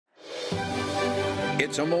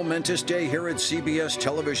It's a momentous day here at CBS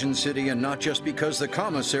Television City, and not just because the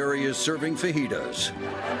commissary is serving fajitas.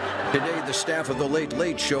 Today, the staff of The Late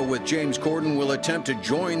Late Show with James Corden will attempt to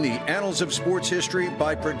join the annals of sports history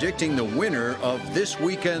by predicting the winner of this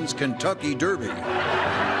weekend's Kentucky Derby.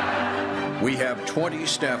 We have 20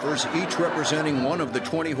 staffers, each representing one of the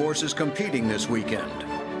 20 horses competing this weekend.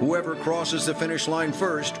 Whoever crosses the finish line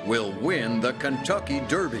first will win the Kentucky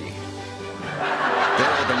Derby. There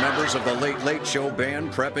are the members of the Late Late Show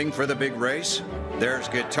band prepping for the big race. There's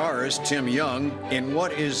guitarist Tim Young in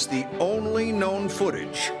what is the only known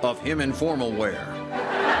footage of him in formal wear.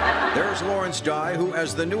 There's Lawrence Dye, who,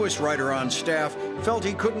 as the newest writer on staff, felt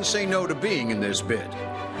he couldn't say no to being in this bit.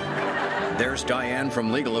 There's Diane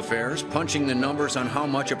from Legal Affairs, punching the numbers on how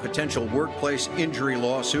much a potential workplace injury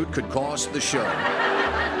lawsuit could cost the show.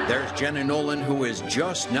 There's Jenna Nolan, who is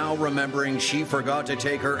just now remembering she forgot to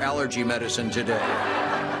take her allergy medicine today.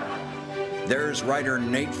 There's writer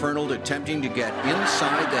Nate Fernald attempting to get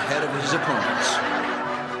inside the head of his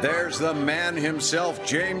opponents. There's the man himself,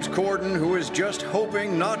 James Corden, who is just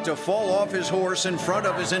hoping not to fall off his horse in front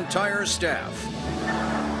of his entire staff.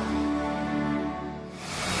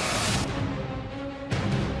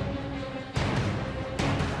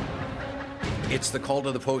 It's the call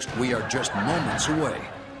to the post. We are just moments away.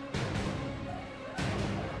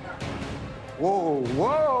 Whoa,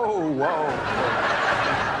 whoa, whoa.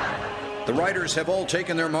 The riders have all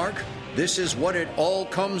taken their mark. This is what it all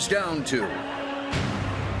comes down to.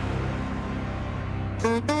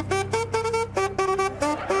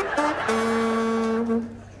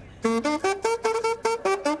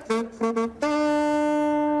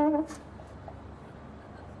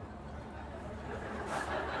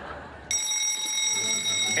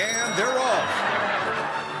 And they're off.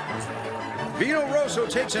 Vino Rosso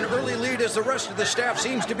takes an early lead as the rest of the staff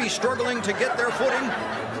seems to be struggling to get their footing.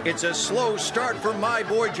 It's a slow start for my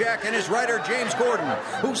boy Jack and his rider James Corden,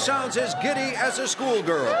 who sounds as giddy as a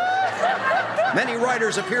schoolgirl. Many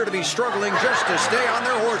riders appear to be struggling just to stay on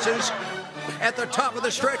their horses. At the top of the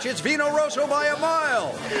stretch, it's Vino Rosso by a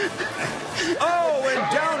mile. Oh, and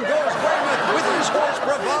down goes Weymouth with his horse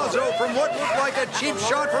Bravazzo from what looked like a cheap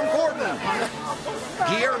shot from Corden.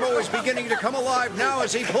 Guillermo is beginning to come alive now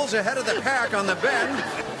as he pulls ahead of the pack on the bend.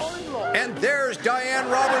 And there's Diane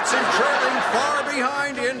Robertson trailing far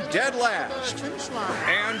behind in dead last.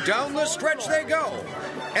 And down the stretch they go.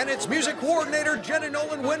 And it's music coordinator Jenna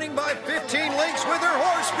Nolan winning by 15 lengths with her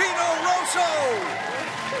horse Vino Rosso.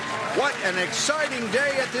 What an exciting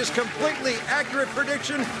day at this completely accurate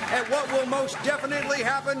prediction at what will most definitely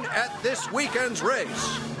happen at this weekend's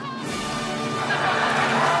race.